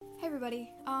Hey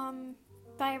everybody.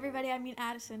 By everybody I mean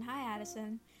Addison. Hi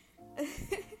Addison.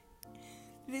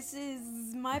 This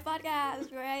is my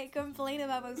podcast where I complain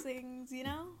about most things, you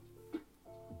know?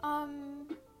 I'm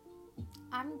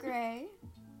Gray.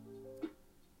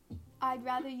 I'd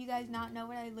rather you guys not know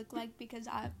what I look like because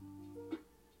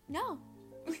no.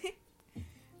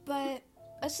 But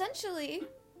essentially,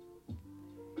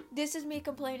 this is me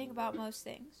complaining about most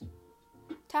things.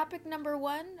 Topic number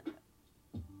 1,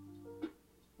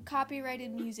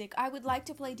 copyrighted music. I would like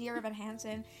to play Dear Evan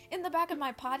Hansen in the back of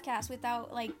my podcast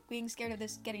without, being scared of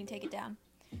this getting taken down.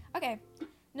 Okay,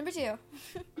 number 2.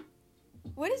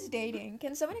 What is dating?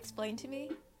 Can someone explain to me?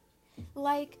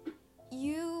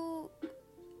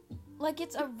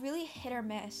 It's a really hit or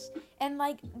miss. And,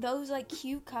 those,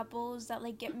 cute couples that,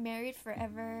 get married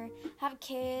forever, have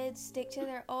kids, stick to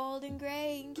their old and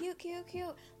gray and cute.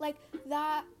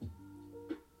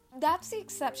 That's the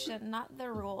exception, not the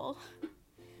rule.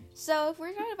 So, if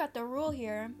we're talking about the rule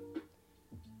here,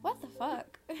 what the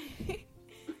fuck?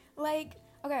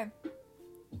 Okay,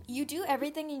 you do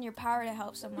everything in your power to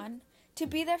help someone, to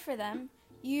be there for them.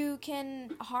 You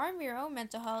can harm your own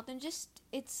mental health, and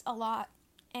it's a lot.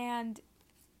 And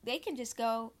they can just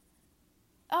go,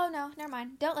 oh no, never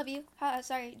mind, don't love you,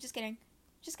 sorry, just kidding.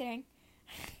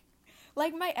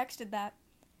 My ex did that.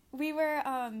 We were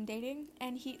dating,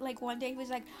 and he one day he was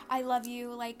like, I love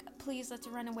you, please let's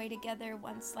run away together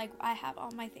once I have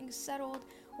all my things settled,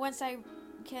 once I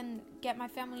can get my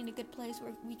family in a good place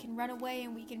where we can run away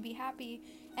and we can be happy.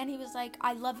 And he was like,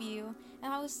 I love you.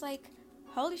 And I was like,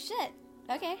 holy shit,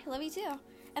 okay, love you too.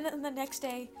 And then the next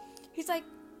day he's like,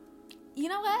 you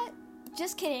know what,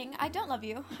 just kidding, I don't love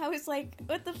you. I was like,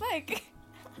 what the fuck?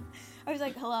 I was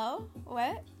like, hello,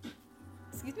 what,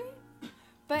 excuse me?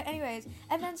 But anyways,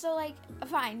 and then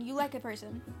fine, you like a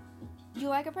person.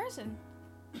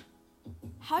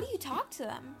 How do you talk to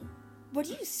them? What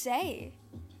do you say?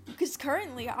 Because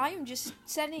currently, I am just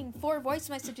sending 4 voice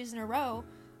messages in a row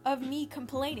of me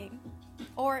complaining.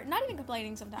 Or not even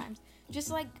complaining sometimes.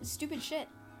 Just, stupid shit.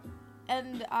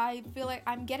 And I feel like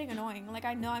I'm getting annoying.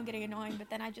 I know I'm getting annoying, but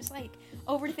then I just,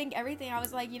 overthink everything. I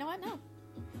was like, you know what? No.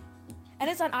 And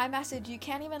it's on iMessage. You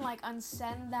can't even,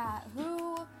 unsend that.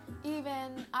 Who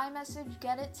even iMessage,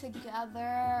 get it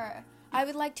together. I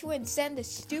would like to unsend the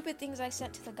stupid things I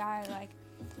sent to the guy.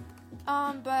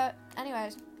 But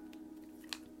anyways,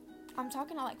 I'm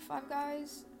talking to, 5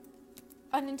 guys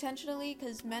unintentionally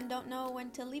because men don't know when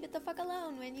to leave it the fuck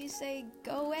alone when you say,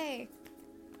 go away.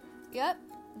 Yep,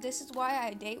 this is why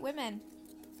I date women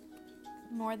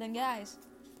more than guys.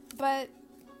 But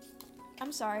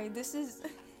I'm sorry, this is...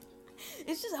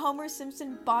 It's just Homer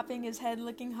Simpson bopping his head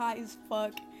looking high as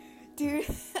fuck. Dude.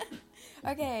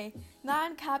 Okay,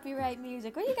 non-copyright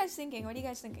music. What are you guys thinking? What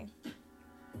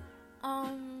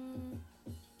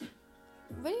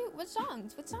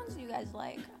songs? What songs do you guys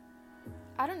like?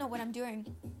 I don't know what I'm doing.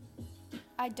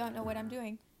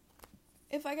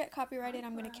 If I get copyrighted,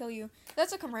 I'm gonna kill you.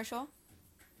 That's a commercial.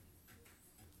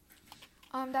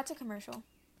 That's a commercial.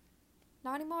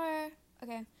 Not anymore.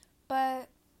 Okay, but...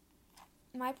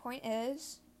 my point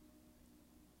is,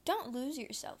 don't lose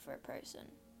yourself for a person.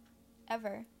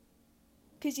 Ever.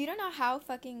 Because you don't know how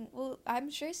I'm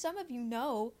sure some of you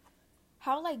know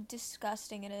how,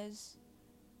 disgusting it is.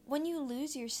 When you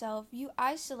lose yourself, you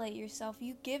isolate yourself,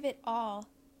 you give it all.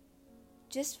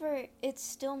 Just for it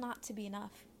still not to be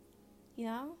enough. You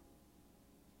know?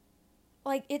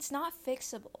 It's not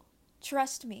fixable.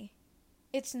 Trust me.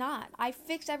 It's not. I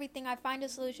fix everything, I find a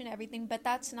solution to everything, but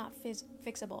that's not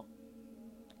fixable.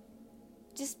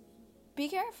 Just be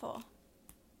careful.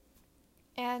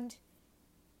 And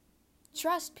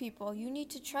trust people. You need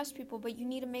to trust people, but you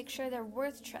need to make sure they're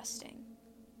worth trusting.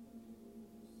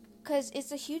 Because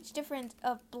it's a huge difference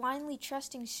of blindly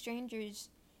trusting strangers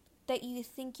that you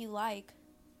think you like,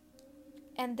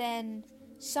 and then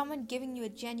someone giving you a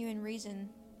genuine reason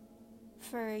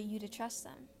for you to trust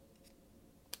them.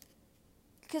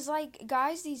 Because,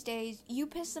 guys these days, you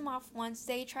piss them off once,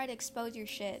 they try to expose your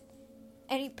shit.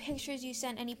 Any pictures you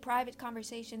send, any private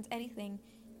conversations, anything,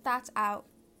 that's out.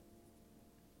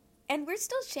 And we're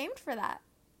still shamed for that.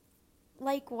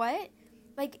 What?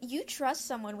 You trust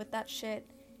someone with that shit.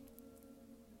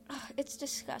 Ugh, it's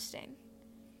disgusting.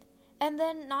 And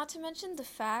then, not to mention the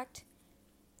fact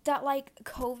that,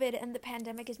 COVID and the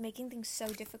pandemic is making things so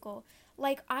difficult.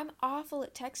 I'm awful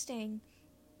at texting.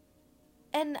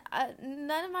 And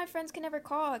none of my friends can ever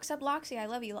call, except Loxy. I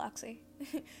love you, Loxy.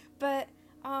 But,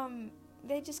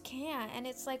 they just can't, and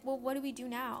it's well, what do we do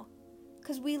now?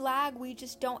 Because we lag, we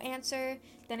just don't answer,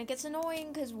 then it gets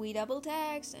annoying because we double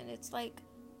text, and it's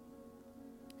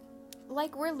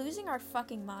we're losing our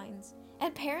fucking minds.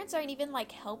 And parents aren't even,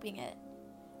 like, helping it.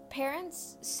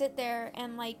 Parents sit there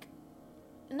and, like,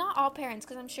 not all parents,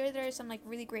 because I'm sure there are some, like,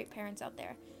 really great parents out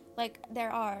there. Like,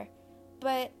 there are.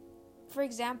 But, for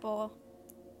example,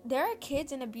 there are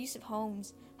kids in abusive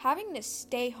homes having to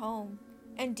stay home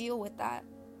and deal with that.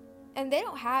 And they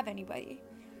don't have anybody.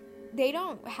 They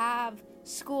don't have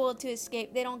school to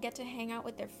escape. They don't get to hang out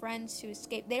with their friends to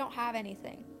escape. They don't have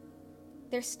anything.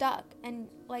 They're stuck. And,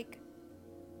 like,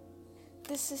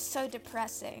 this is so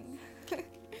depressing.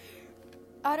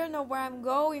 I don't know where I'm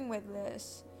going with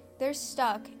this. They're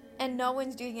stuck, and no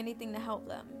one's doing anything to help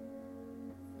them.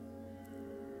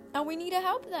 And we need to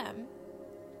help them.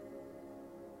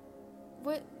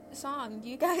 What song do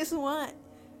you guys want?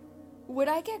 Would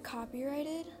I get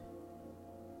copyrighted?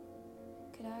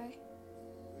 Could I?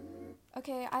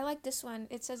 Okay, I like this one.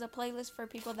 It says a playlist for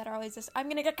people that are always this. I'm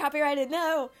gonna get copyrighted.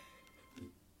 No!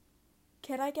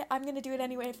 I'm gonna do it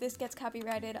anyway if this gets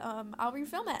copyrighted. I'll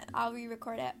refilm it. I'll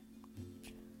re-record it.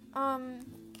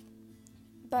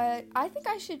 But I think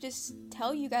I should just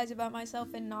tell you guys about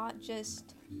myself and not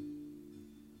just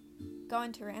go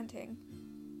into ranting.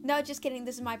 No, just kidding.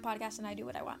 This is my podcast and I do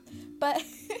what I want. But,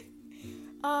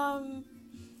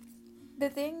 the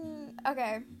thing,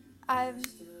 okay,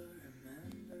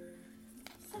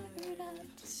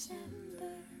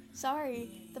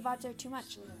 sorry, the vibes are too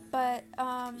much. But,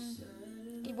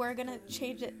 we're gonna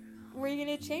change it.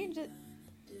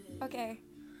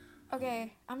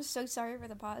 Okay, I'm so sorry for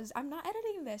the pause. I'm not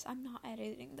editing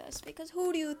this because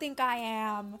who do you think I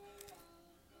am?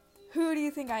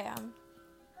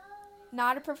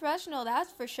 Not a professional,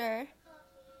 that's for sure.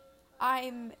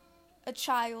 I'm a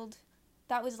child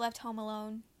that was left home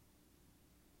alone.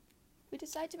 We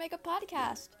decided to make a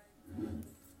podcast.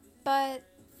 But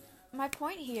my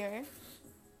point here,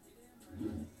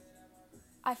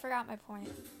 I forgot my point.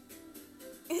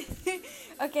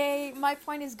 Okay, my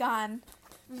point is gone.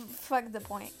 Fuck the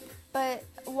point. But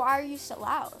why are you so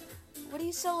loud? What are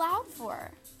you so loud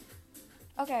for?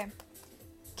 Okay.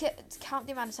 Count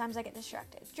the amount of times I get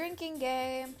distracted. Drinking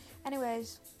game.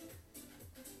 Anyways.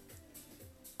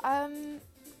 I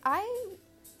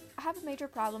have a major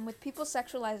problem with people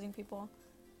sexualizing people.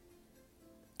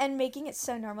 And making it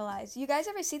so normalized. You guys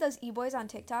ever see those e-boys on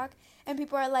TikTok? And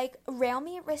people are like, rail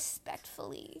me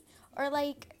respectfully. Or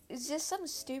like, it's just some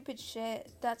stupid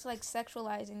shit that's like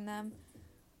sexualizing them.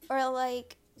 Or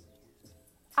like,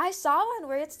 I saw one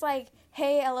where it's like,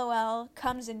 hey, LOL,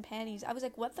 comes in panties. I was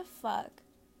like, what the fuck?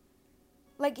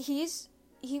 Like, he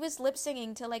was lip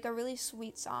singing to like a really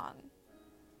sweet song.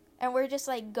 And we're just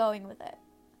like going with it.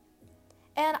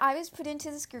 And I was put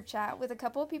into this group chat with a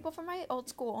couple of people from my old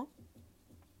school.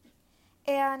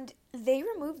 And they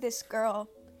removed this girl.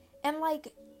 And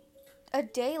like a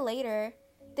day later,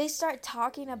 they start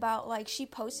talking about like she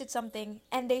posted something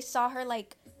and they saw her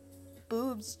like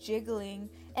boobs jiggling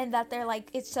and that they're like,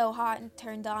 it's so hot and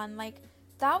turned on. Like,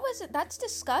 that's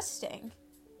disgusting.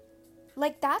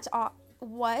 Like, that's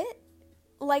what?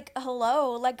 Like,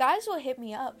 hello? Like, guys will hit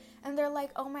me up and they're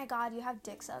like, oh my god, you have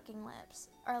dick sucking lips.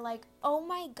 Or like, oh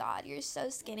my god, you're so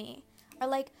skinny. Or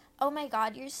like, oh my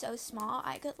god, you're so small,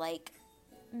 I could like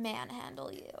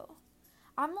manhandle you.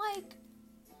 I'm like,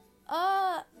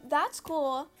 that's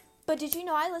cool, but did you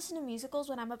know I listen to musicals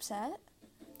when I'm upset?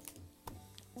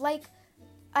 Like,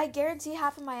 I guarantee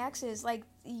half of my exes, like,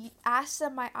 ask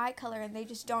them my eye color and they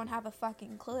just don't have a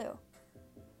fucking clue.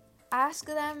 Ask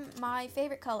them my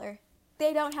favorite color.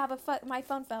 They don't have my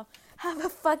phone fell. Have a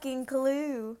fucking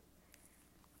clue.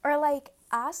 Or, like,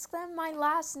 ask them my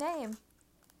last name.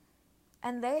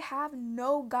 And they have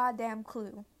no goddamn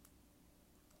clue.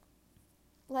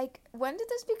 Like, when did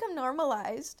this become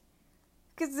normalized?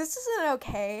 Because this isn't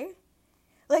okay.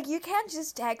 Like, you can't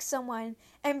just text someone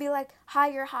and be like, hi,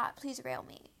 you're hot, please rail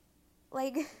me.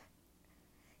 Like,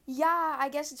 yeah, I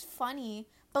guess it's funny,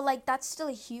 but, like, that's still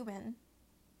a human.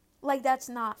 Like, that's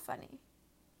not funny.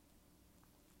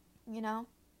 You know?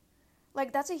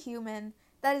 Like, that's a human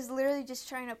that is literally just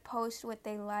trying to post what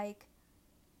they like.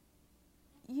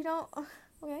 You don't,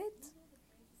 what?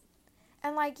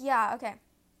 And, like, yeah, okay.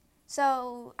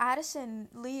 So, Addison,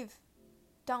 leave.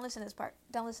 Don't listen to this part.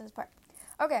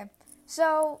 Okay,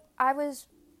 so,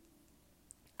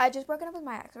 I just broken up with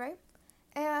my ex, right?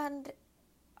 And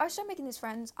I started making these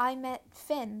friends. I met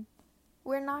Finn.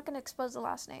 We're not going to expose the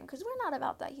last name, because we're not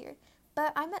about that here.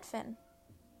 But I met Finn.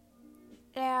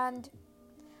 And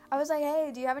I was like,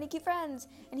 hey, do you have any cute friends?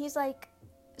 And he's like,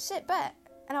 shit, bet.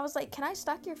 And I was like, can I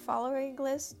stalk your following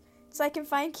list so I can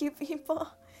find cute people?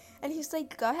 And he's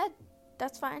like, go ahead.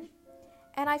 That's fine.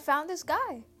 And I found this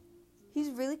guy. He's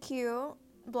really cute.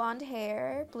 Blonde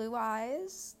hair, blue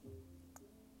eyes.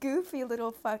 goofy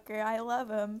little fucker. I love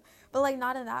him. But, like,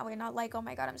 not in that way. Not like, oh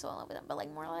my god, I'm so in love with him. But,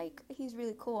 like, more like, he's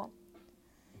really cool.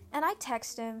 And I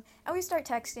text him, and we start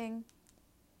texting.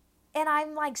 And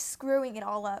I'm, like, screwing it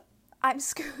all up.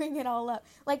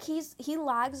 Like, he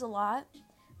lags a lot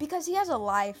because he has a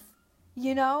life,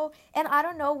 you know? And I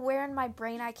don't know where in my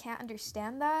brain I can't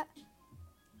understand that.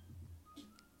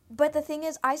 But the thing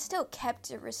is, I still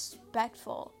kept it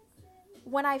respectful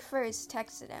when I first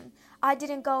texted him. I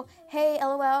didn't go, hey,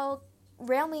 LOL,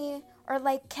 rail me, or,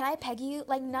 like, can I peg you?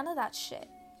 Like, none of that shit.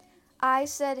 I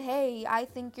said, hey, I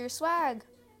think you're swag.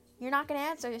 You're not gonna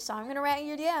answer, so I'm gonna rat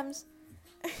your DMs.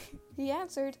 He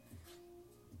answered.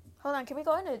 Hold on, can we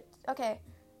go into... Okay.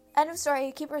 End of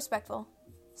story. Keep it respectful.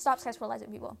 Stop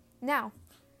sexualizing people. Now,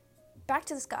 back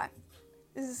to this guy.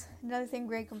 This is another thing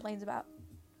Gray complains about.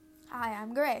 Hi,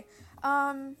 I'm Gray.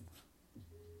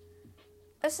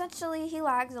 Essentially, he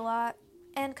lags a lot,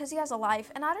 and because he has a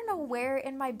life, and I don't know where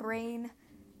in my brain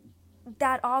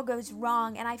that all goes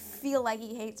wrong, and I feel like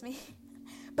he hates me.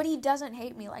 But he doesn't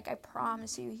hate me, like, I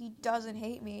promise you, he doesn't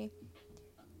hate me.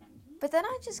 But then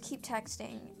I just keep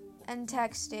texting, and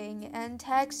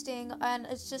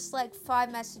it's just, like,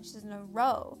 5 messages in a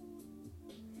row.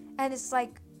 And it's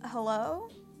like, hello?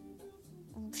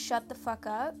 Shut the fuck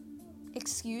up?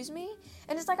 Excuse me?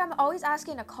 And it's like I'm always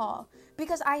asking to call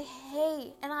because I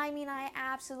hate, and I mean I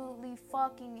absolutely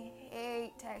fucking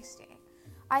hate texting.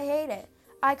 I hate it.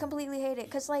 I completely hate it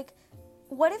because, like,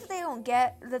 what if they don't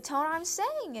get the tone I'm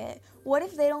saying it? What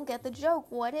if they don't get the joke?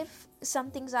 What if some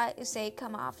things I say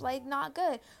come off, like, not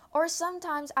good? Or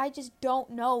sometimes I just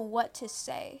don't know what to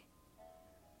say.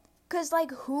 Because,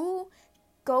 like, who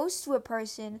goes to a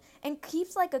person and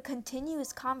keeps, like, a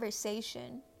continuous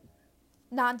conversation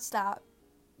nonstop?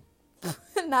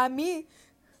 Not me.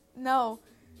 No.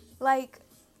 Like,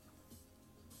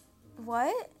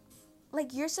 what?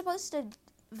 Like, you're supposed to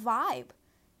vibe.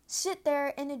 Sit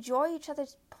there and enjoy each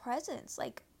other's presence.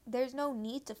 Like, there's no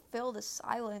need to fill the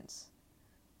silence.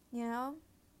 You know?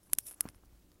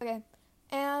 Okay.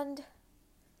 And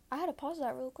I had to pause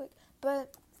that real quick.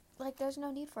 But, like, there's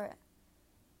no need for it.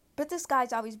 But this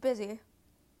guy's always busy.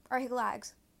 Or he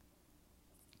lags.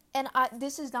 And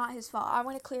this is not his fault. I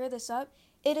want to clear this up.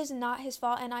 It is not his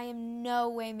fault, and I am no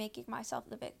way making myself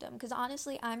the victim. Because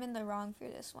honestly, I'm in the wrong for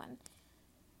this one.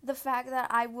 The fact that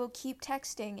I will keep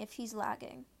texting if he's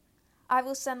lagging. I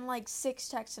will send like 6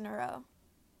 texts in a row.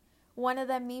 One of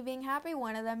them me being happy,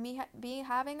 one of them me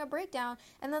having a breakdown,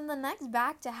 and then the next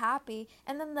back to happy,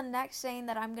 and then the next saying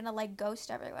that I'm gonna like ghost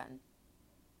everyone.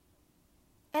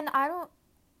 And I don't...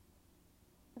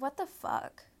 What the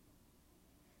fuck?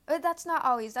 But that's not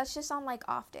always. That's just on like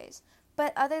off days.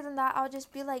 But other than that, I'll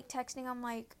just be like texting him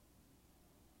like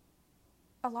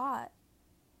a lot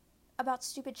about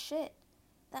stupid shit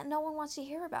that no one wants to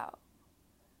hear about.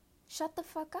 Shut the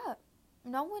fuck up.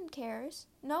 No one cares.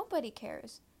 Nobody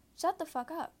cares. Shut the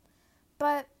fuck up.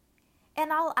 But,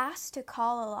 and I'll ask to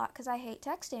call a lot because I hate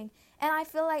texting. And I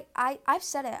feel like I've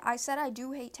said it. I said I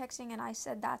do hate texting, and I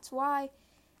said that's why,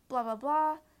 blah, blah,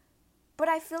 blah. But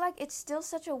I feel like it's still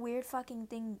such a weird fucking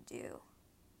thing to do.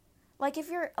 Like, if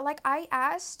you're, like, I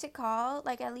asked to call,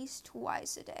 like, at least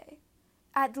twice a day.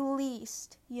 At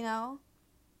least, you know?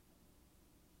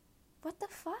 What the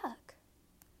fuck?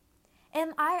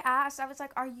 And I asked, I was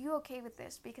like, are you okay with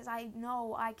this? Because I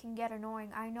know I can get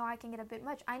annoying. I know I can get a bit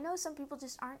much. I know some people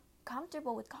just aren't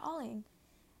comfortable with calling.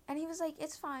 And he was like,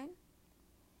 it's fine.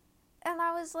 And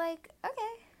I was like,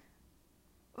 okay.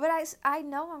 But I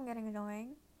know I'm getting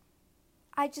annoying.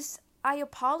 I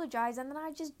apologize, and then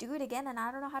I just do it again, and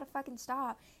I don't know how to fucking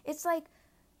stop. It's like,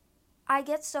 I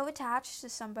get so attached to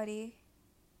somebody,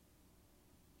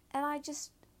 and I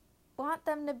just want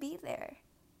them to be there.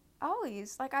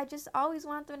 Always. Like, I just always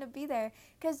want them to be there.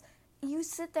 Because you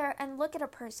sit there and look at a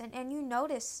person, and you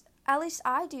notice, at least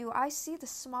I do, I see the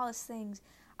smallest things.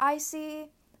 I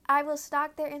will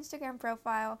stalk their Instagram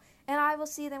profile, and I will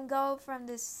see them go from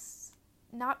this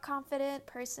not confident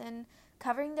person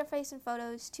covering their face in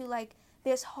photos to, like,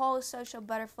 this whole social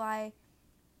butterfly,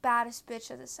 baddest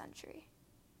bitch of the century.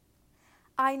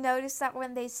 I noticed that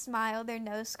when they smile, their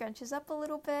nose scrunches up a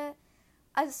little bit.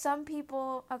 As some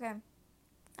people, okay,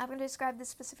 I'm going to describe this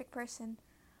specific person.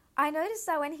 I noticed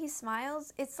that when he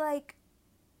smiles, it's like,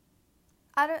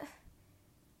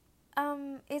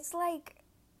 it's like,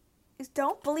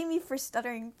 don't bully me for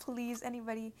stuttering, please,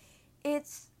 anybody.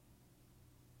 It's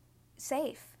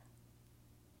safe.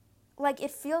 Like,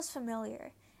 it feels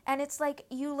familiar. And it's like,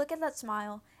 you look at that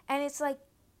smile, and it's like,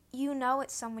 you know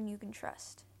it's someone you can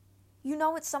trust. You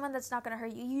know it's someone that's not going to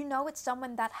hurt you. You know it's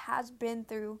someone that has been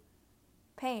through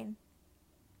pain.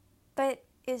 But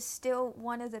is still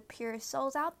one of the purest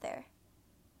souls out there.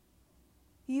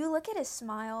 You look at his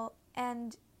smile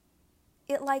and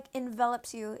it like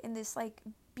envelops you in this like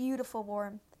beautiful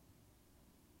warmth.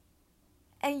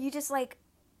 And you just like,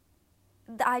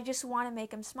 I just want to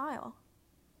make him smile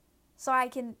so I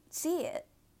can see it.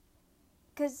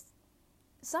 Because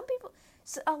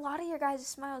a lot of your guys'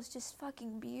 smile is just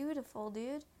fucking beautiful,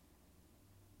 dude.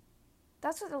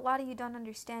 That's what a lot of you don't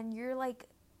understand. You're like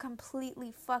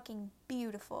completely fucking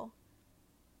beautiful.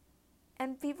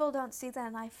 And people don't see that,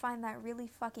 and I find that really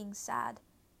fucking sad.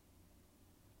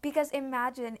 Because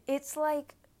imagine, it's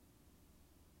like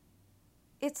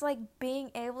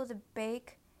being able to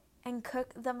bake and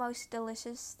cook the most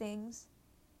delicious things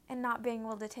and not being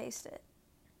able to taste it.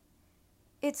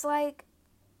 It's like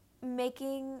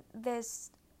making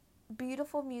this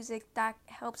beautiful music that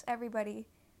helps everybody,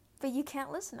 but you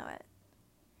can't listen to it.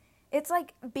 It's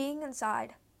like being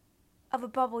inside of a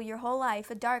bubble your whole life,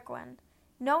 a dark one,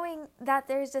 knowing that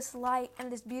there's this light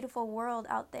and this beautiful world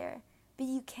out there, but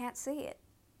you can't see it.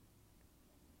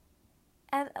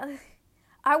 And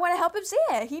I want to help him see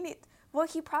it.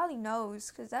 He probably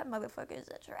knows, because that motherfucker is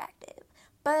attractive.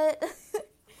 But,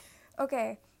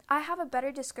 okay, I have a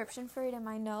better description for it in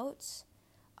my notes.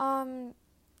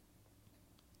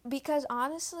 Because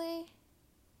honestly,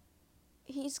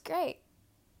 he's great.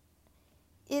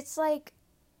 It's like,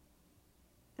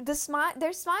 their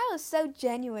smile is so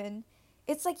genuine.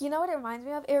 It's like, you know what it reminds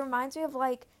me of? It reminds me of,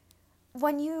 like,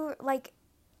 when you, like,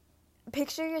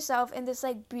 picture yourself in this,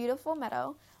 like, beautiful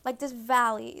meadow, like this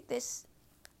valley, this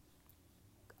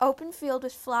open field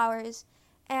with flowers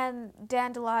and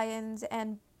dandelions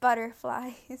and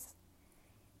butterflies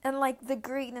and, like, the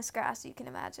greenest grass you can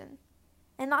imagine.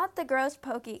 And not the gross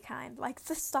pokey kind, like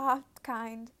the soft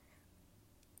kind.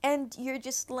 And you're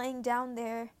just laying down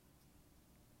there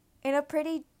in a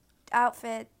pretty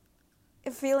outfit,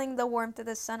 feeling the warmth of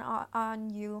the sun on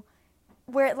you,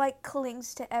 where it, like,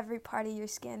 clings to every part of your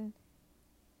skin.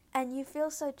 And you feel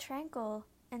so tranquil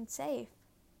and safe.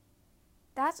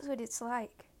 That's what it's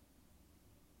like.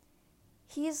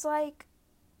 He's like,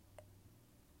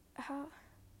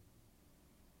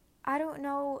 I don't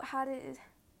know how to,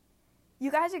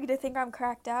 you guys are going to think I'm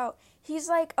cracked out. He's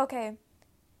like, okay,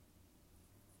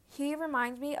 he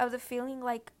reminds me of the feeling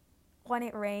like when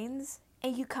it rains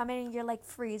and you come in and you're like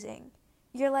freezing.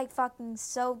 You're like fucking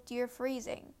soaked, you're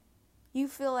freezing. You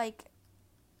feel like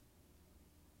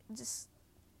just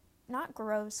not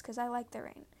gross, because I like the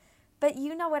rain. But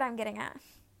you know what I'm getting at.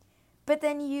 But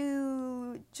then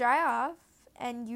you dry off and you